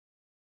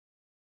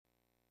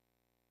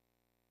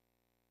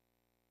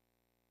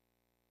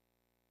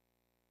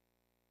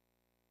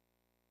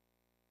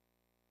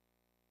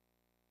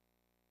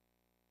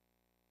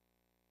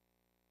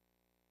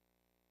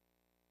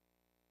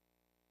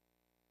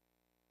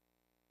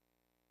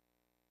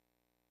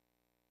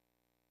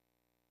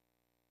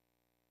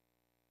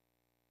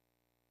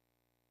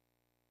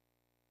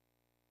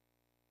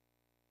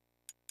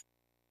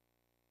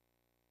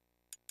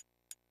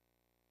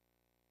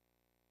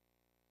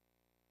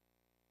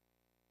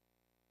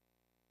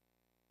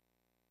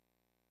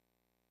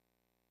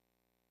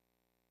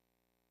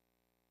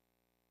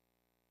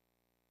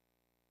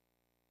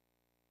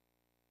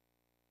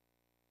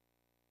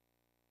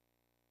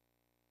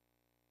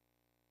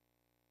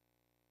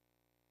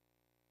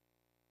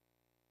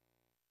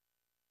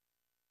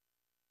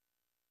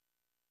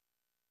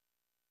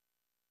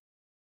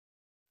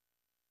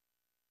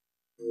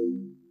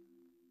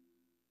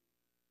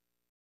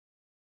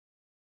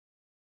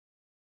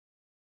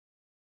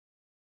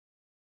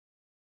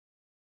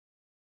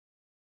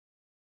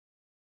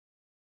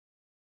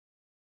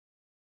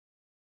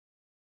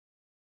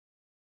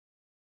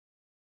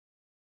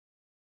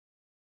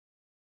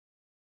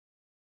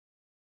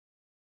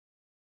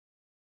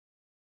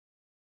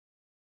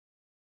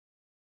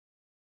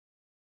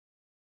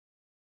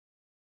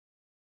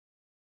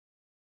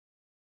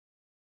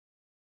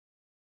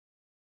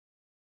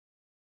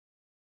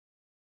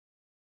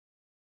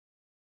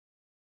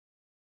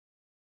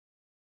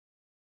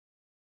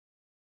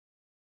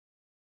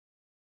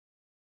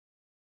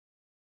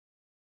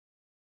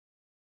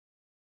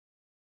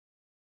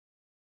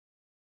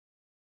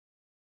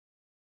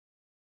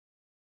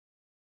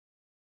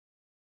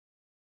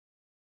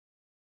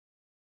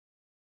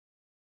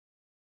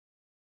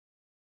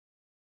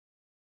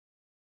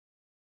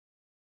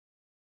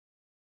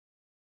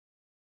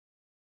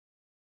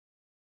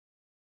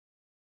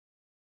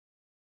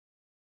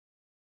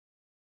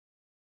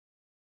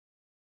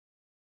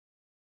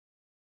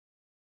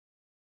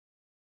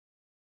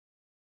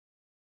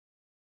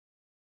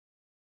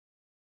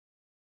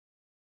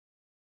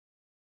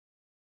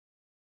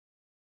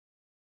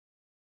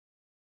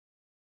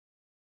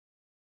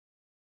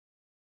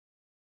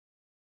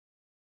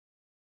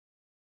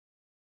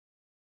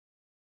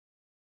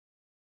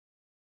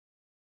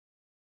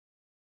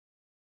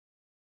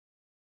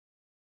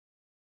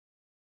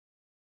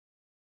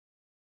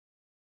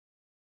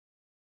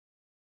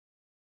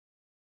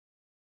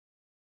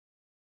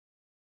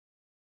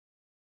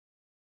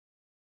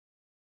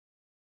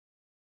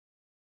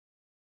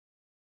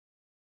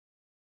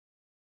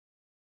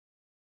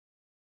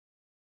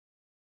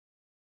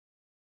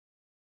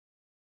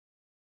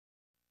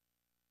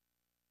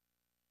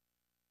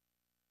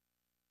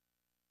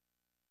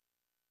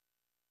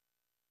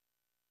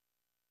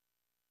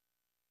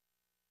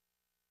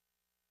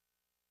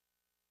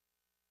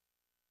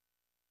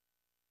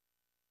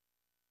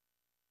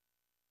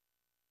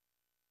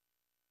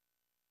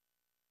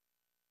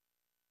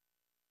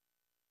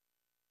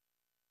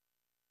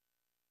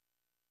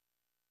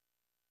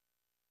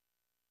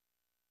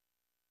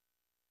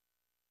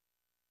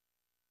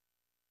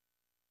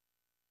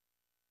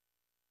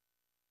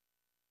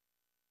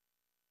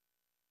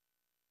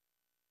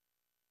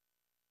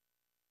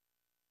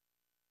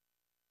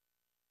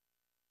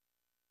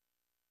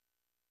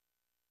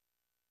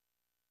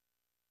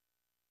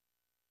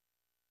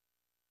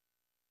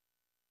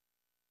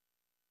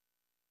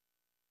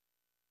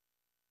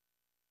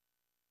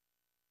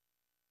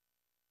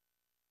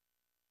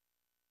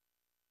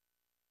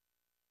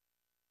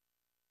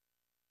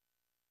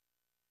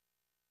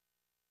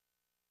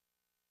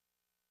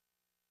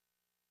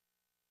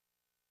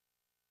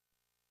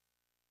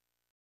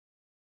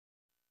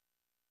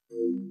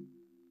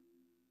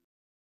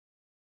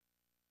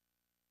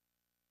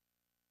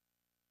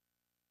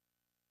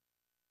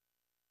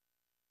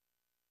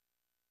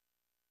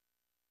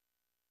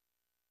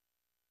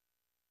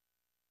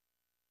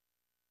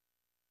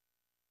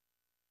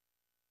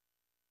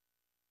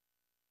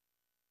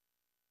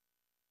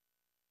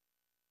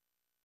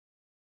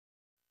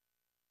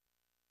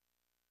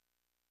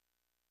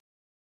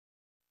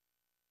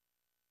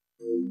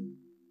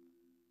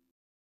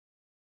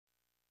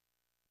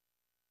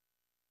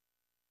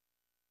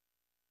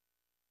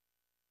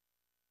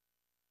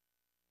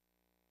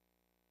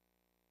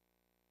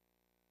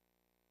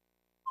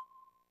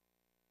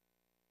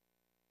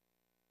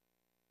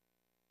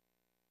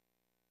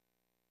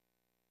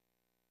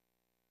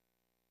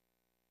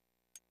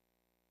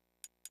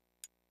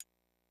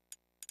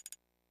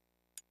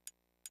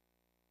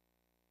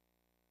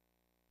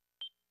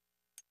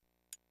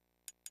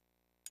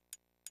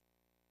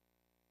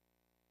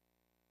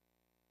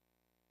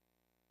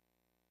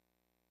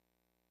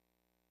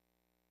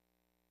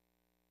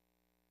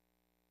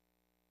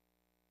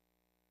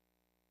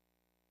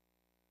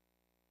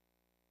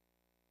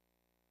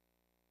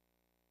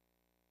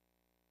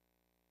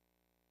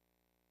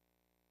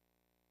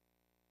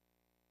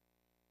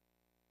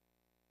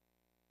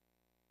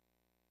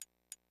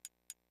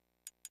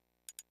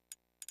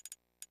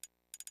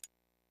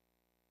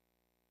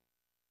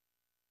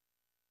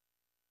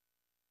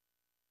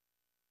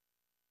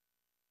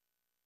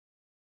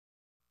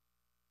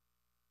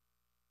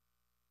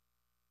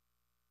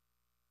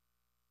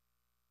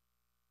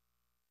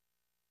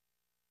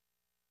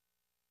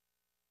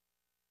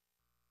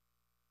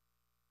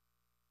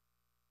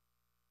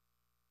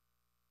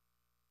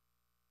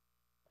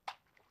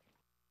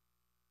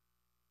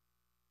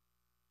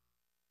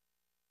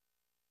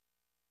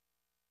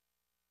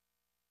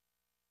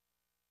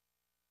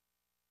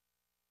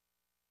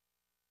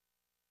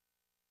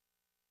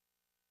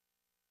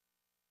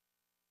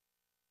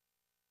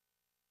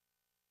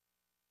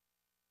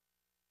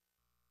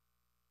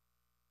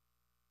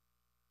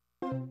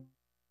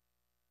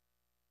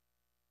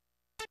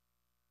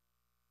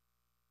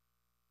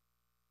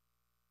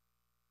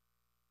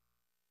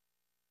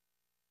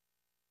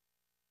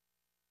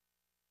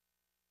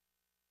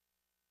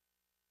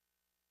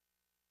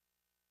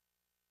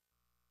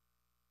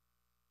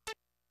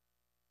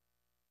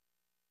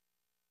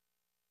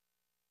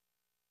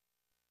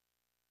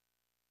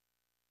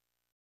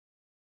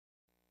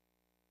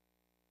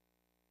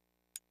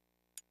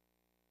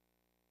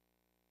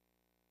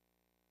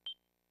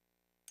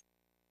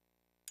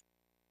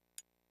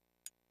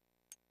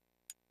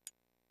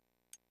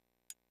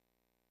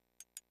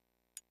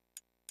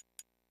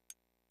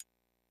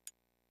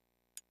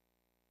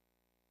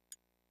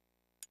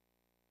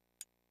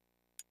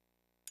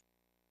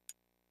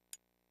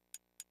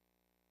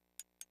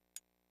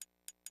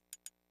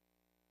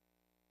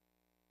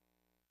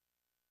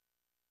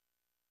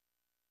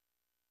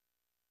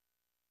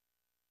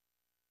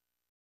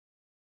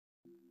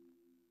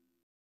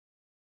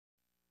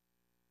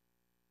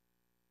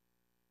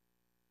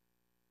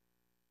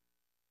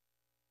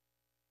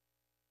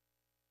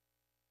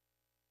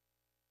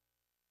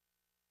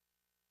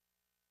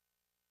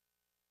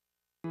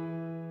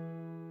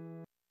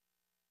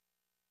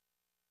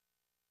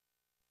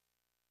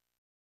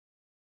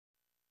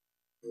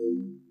There's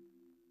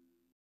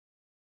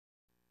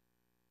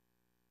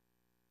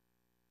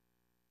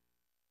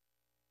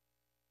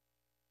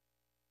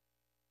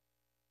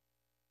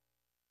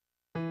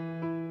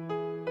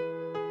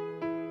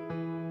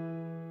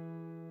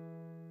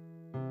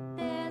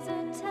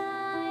a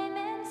time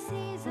and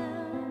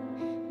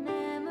season,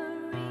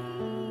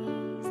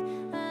 memories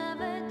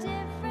of a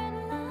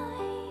different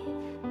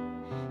life.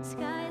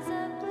 Skies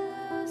of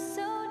blue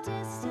so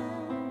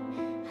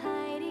distant,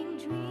 hiding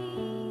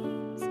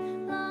dreams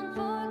long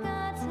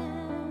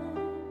forgotten.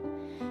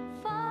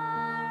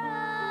 Far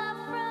off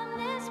from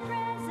this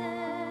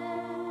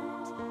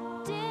present,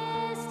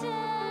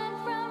 distant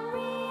from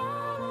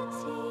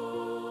reality.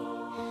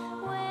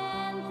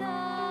 When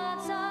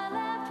thoughts are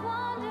left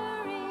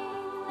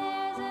wandering,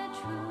 there's a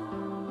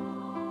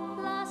truth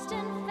lost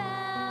and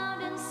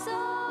found, and so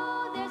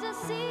there's a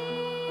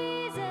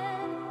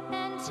season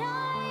and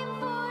time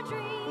for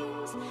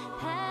dreams,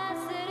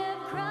 paths that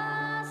have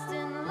crossed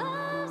and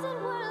loves that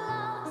were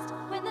lost.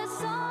 When the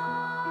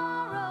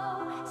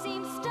sorrow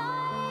seems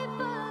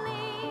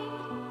stifling,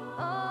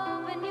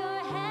 open your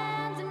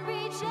hands and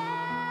reach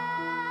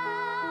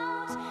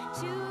out.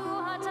 Two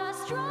hearts are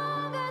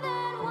stronger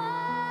than one.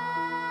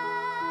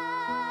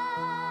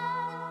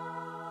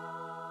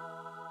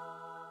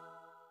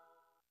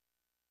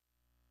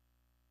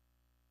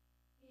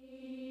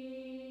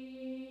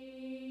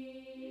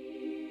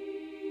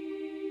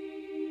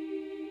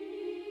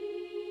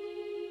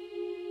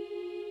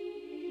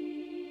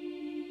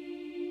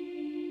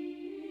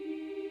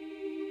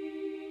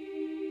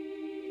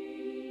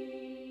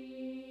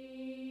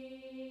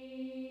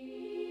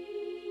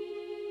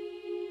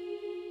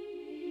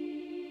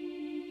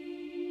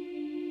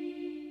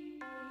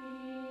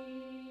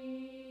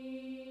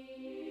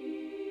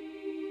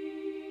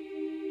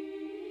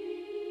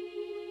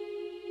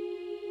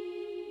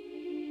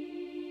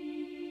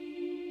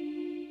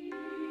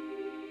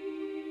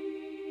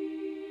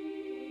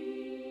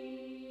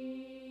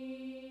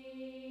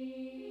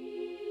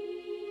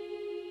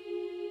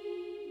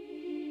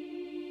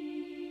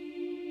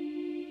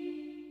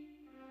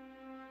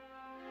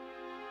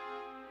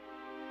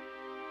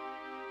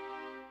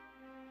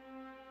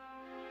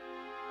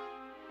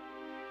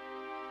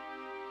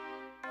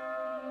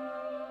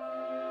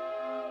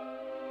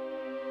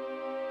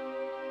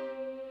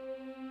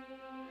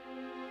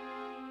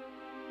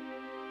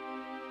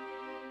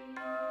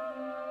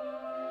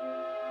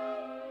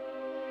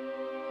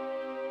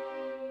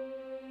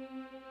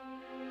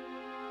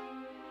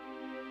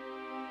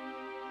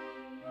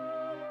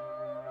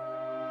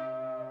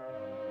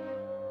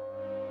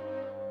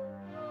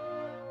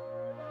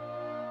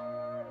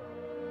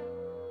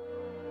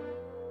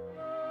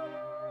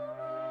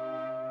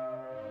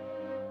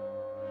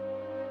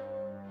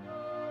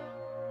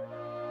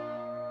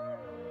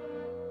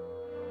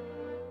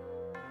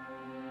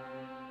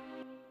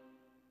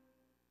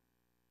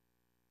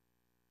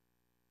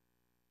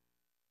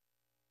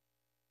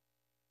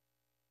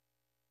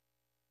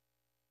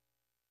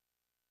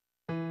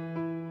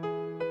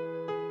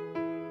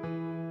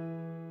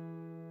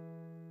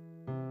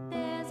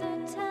 There's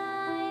a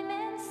time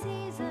and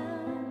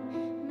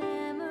season,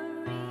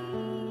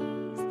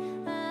 memories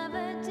of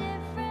a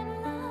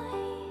different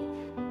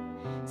life.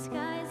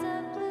 Skies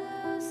of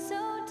blue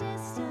so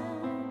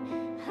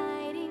distant,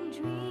 hiding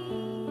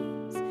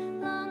dreams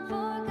long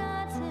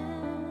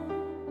forgotten.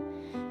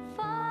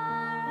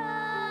 Far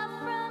off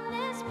from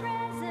this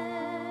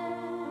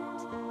present,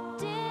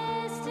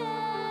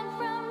 distant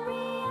from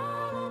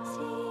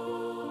reality.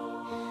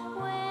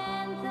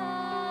 When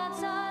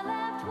thoughts are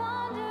left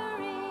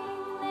wandering,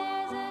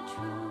 there's a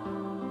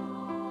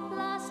truth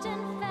lost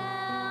and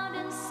found,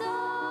 and so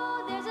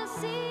there's a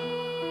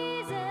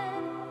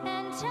season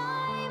and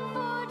time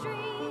for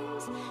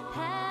dreams,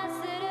 paths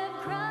that have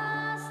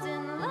crossed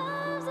and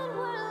loves that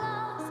were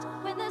lost.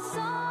 When the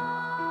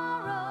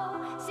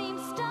sorrow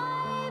seems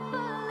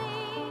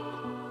stifling,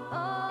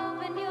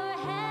 open your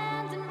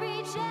hands and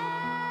reach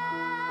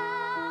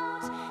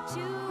out.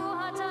 Two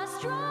hearts are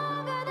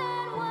stronger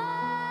than one.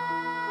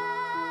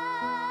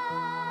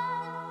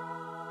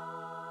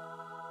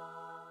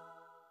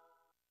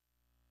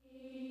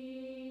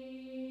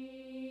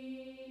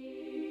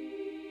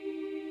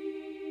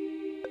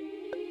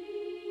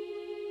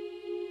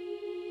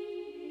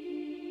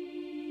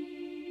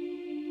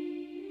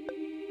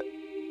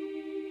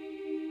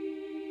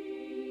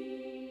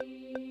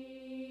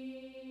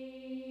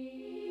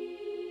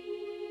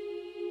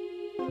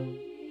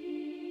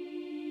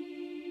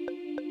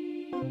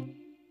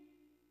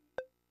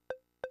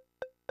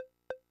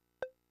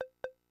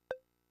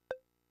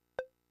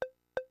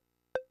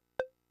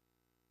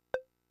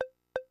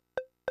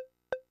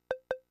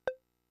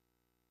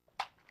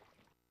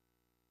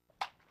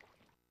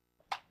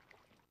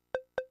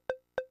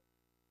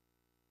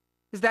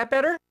 Is that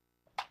better?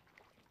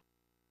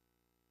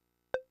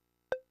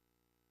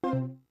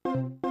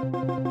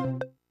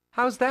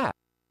 How's that?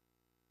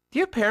 Do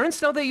your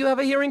parents know that you have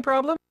a hearing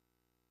problem?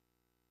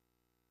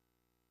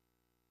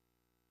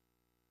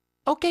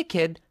 Okay,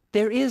 kid,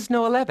 there is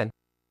no 11.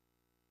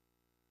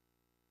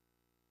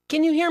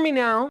 Can you hear me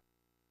now?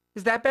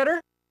 Is that better?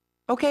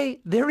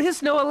 Okay, there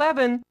is no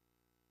 11.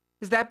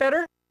 Is that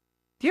better?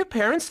 Do your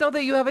parents know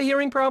that you have a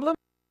hearing problem?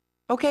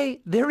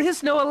 Okay, there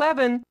is no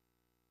 11.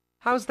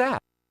 How's that?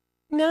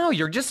 Now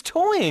you're just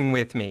toying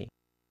with me.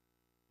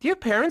 Do your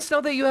parents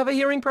know that you have a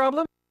hearing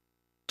problem?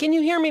 Can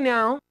you hear me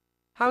now?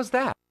 How's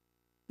that?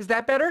 Is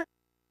that better?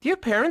 Do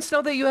your parents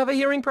know that you have a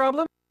hearing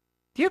problem?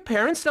 Do your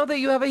parents know that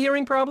you have a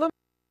hearing problem?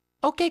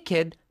 Okay,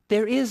 kid,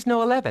 there is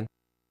no 11.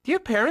 Do your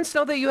parents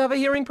know that you have a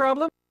hearing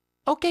problem?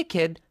 Okay,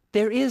 kid,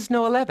 there is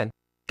no 11.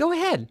 Go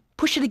ahead,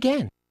 push it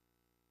again.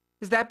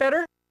 Is that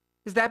better?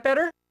 Is that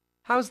better?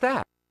 How's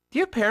that? Do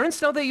your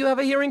parents know that you have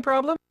a hearing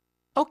problem?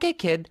 Okay,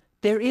 kid,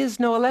 there is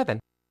no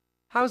 11.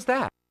 How's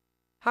that?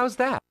 How's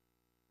that?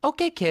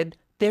 Okay, kid,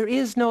 there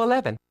is no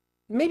 11.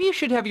 Maybe you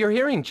should have your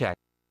hearing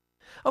checked.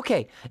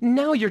 Okay,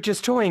 now you're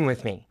just toying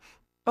with me.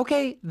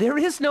 Okay, there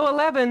is no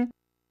 11.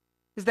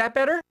 Is that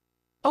better?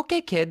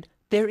 Okay, kid,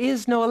 there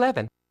is no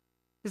 11.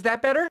 Is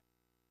that better?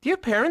 Do your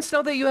parents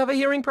know that you have a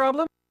hearing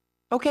problem?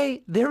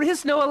 Okay, there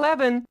is no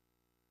 11.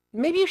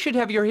 Maybe you should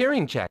have your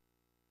hearing checked.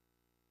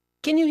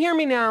 Can you hear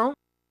me now?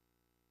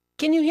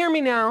 Can you hear me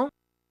now?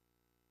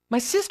 My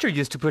sister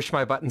used to push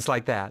my buttons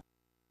like that.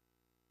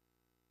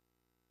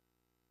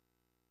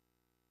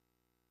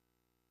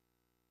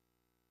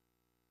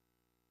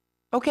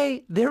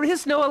 Okay, there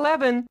is no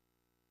 11.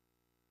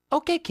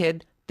 Okay,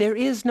 kid, there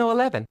is no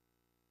 11.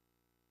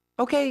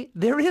 Okay,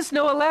 there is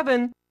no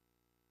 11.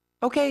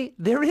 Okay,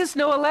 there is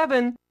no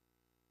 11.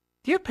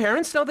 Do your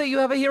parents know that you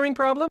have a hearing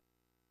problem?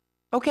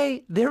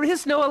 Okay, there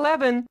is no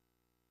 11.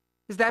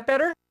 Is that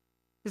better?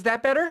 Is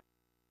that better?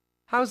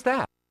 How's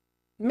that?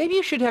 Maybe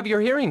you should have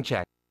your hearing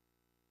checked.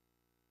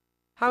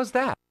 How's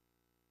that?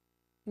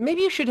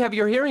 Maybe you should have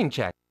your hearing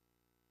checked.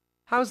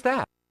 How's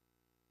that?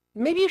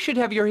 Maybe you should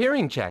have your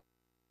hearing checked.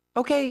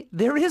 Okay,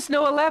 there is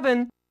no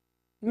 11.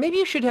 Maybe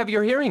you should have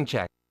your hearing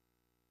checked.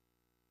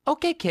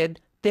 Okay, kid,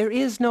 there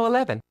is no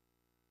 11.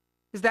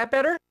 Is that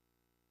better?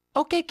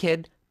 Okay,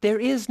 kid, there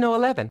is no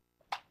 11.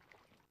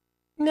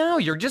 Now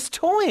you're just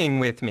toying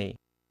with me.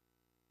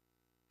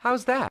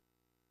 How's that?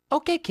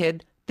 Okay,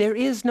 kid, there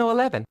is no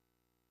 11.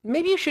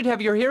 Maybe you should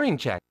have your hearing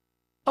checked.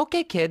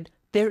 Okay, kid,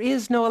 there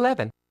is no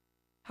 11.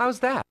 How's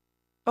that?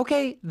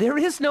 Okay, there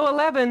is no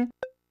 11.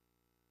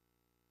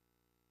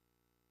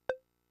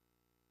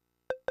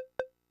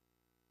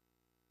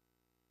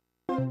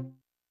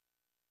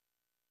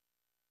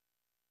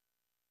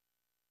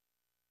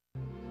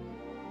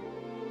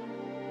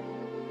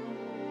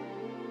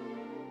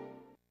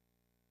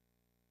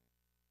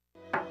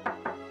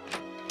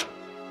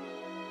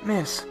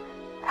 Miss,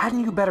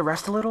 hadn't you better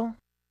rest a little?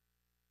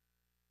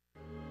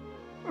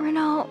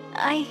 Renault,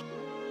 I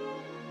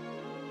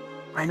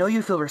know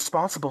you feel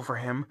responsible for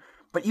him,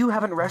 but you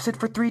haven't rested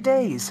for 3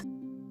 days.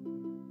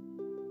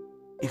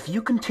 If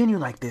you continue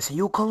like this,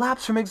 you'll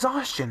collapse from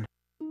exhaustion.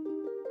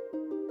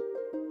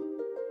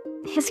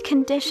 His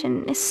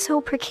condition is so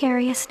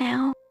precarious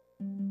now.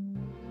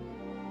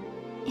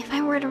 If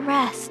I were to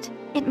rest,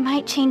 it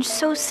might change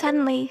so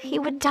suddenly he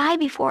would die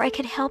before I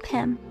could help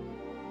him.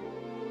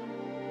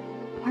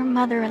 Were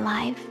Mother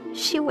alive,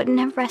 she wouldn't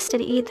have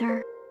rested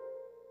either.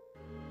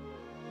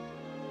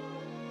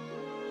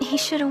 He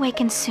should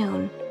awaken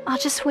soon. I'll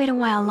just wait a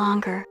while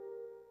longer.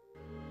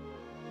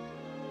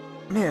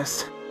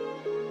 Miss,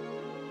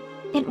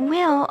 It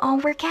will all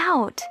work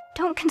out.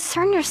 Don't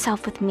concern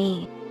yourself with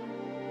me.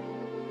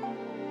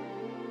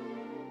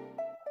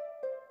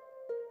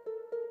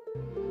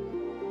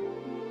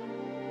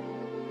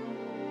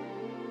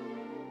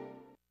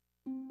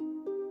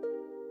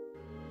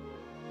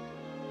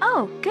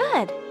 Oh,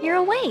 good. You're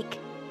awake.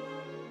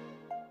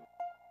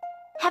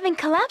 Having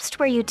collapsed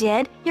where you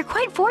did, you're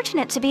quite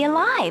fortunate to be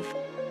alive.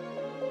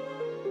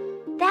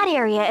 That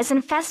area is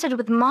infested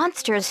with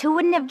monsters who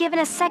wouldn't have given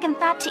a second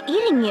thought to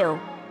eating you.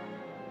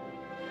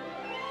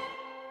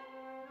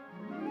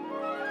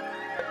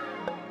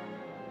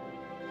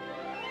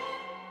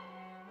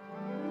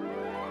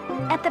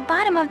 At the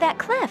bottom of that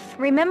cliff,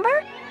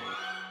 remember?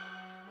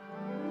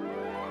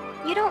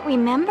 You don't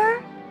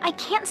remember? I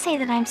can't say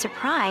that I'm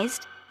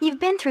surprised. You've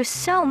been through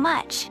so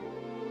much.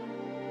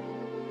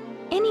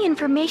 Any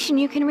information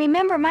you can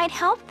remember might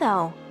help,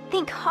 though.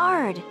 Think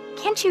hard.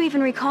 Can't you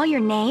even recall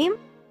your name?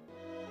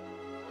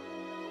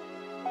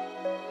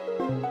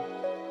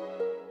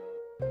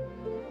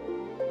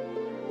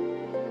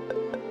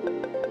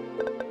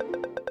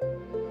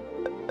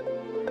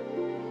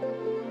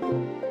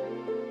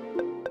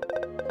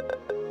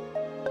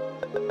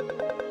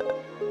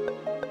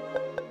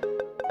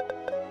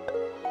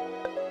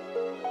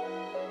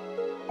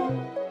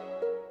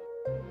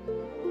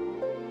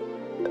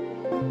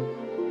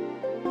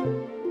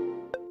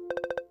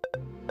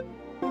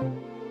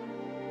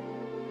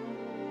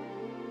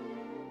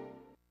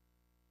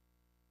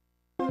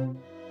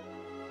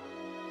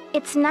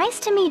 It's nice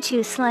to meet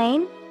you,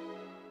 Slane.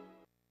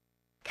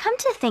 Come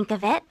to think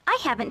of it, I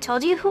haven't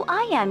told you who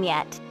I am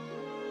yet.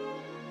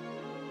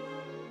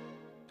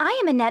 I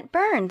am Annette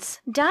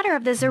Burns, daughter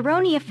of the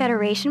Zeronia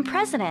Federation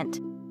president.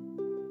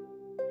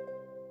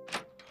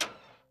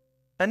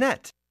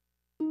 Annette.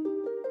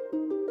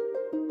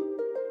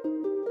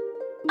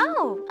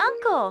 Oh,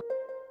 Uncle!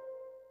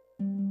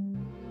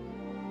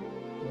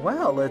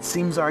 Well, it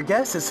seems our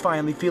guest is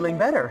finally feeling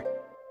better.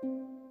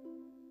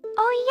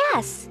 Oh,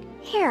 yes.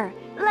 Here,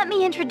 let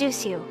me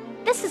introduce you.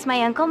 This is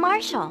my Uncle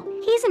Marshall.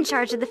 He's in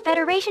charge of the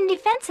Federation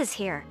defenses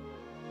here.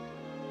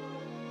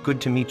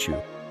 Good to meet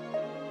you.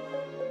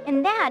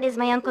 And that is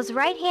my uncle's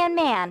right-hand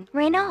man,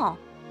 Reynal.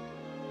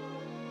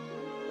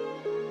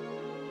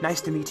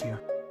 Nice to meet you.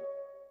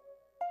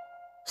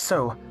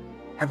 So,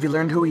 have you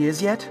learned who he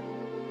is yet?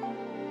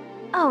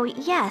 Oh,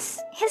 yes.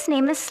 His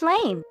name is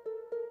Slane.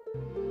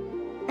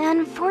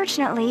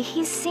 Unfortunately,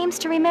 he seems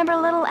to remember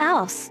little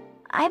else.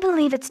 I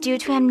believe it's due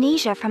to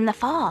amnesia from the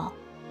fall.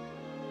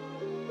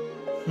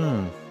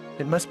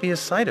 It must be a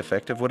side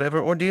effect of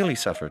whatever ordeal he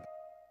suffered.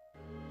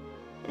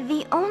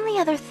 The only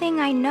other thing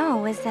I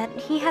know is that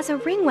he has a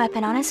ring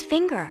weapon on his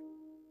finger.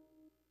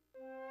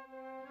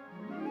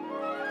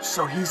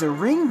 So he's a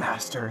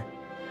ringmaster.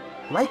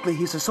 Likely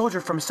he's a soldier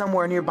from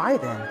somewhere nearby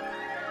then.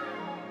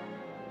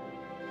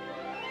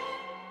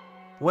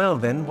 Well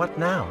then, what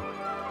now?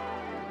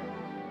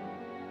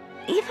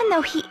 Even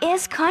though he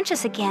is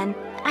conscious again,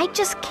 I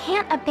just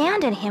can't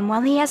abandon him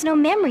while he has no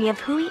memory of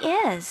who he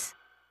is.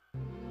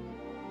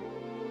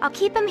 I'll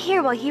keep him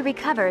here while he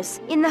recovers,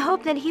 in the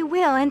hope that he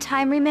will in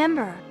time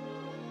remember.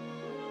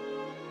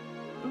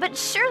 But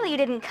surely you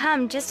didn't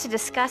come just to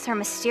discuss our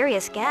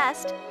mysterious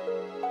guest.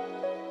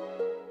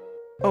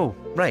 Oh,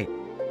 right.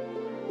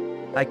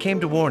 I came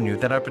to warn you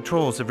that our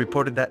patrols have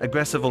reported that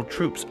aggressive old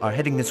troops are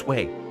heading this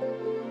way.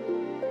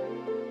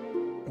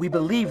 We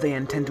believe they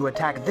intend to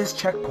attack this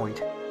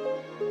checkpoint.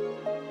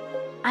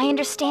 I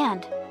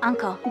understand.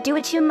 Uncle, do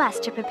what you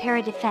must to prepare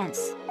a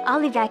defense.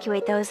 I'll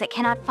evacuate those that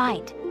cannot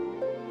fight.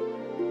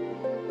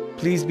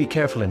 Please be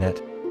careful,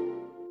 Annette.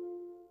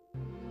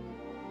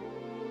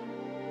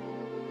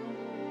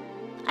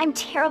 I'm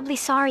terribly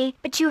sorry,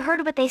 but you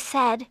heard what they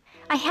said.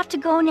 I have to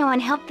go now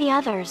and help the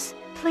others.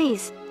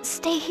 Please,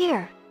 stay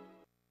here.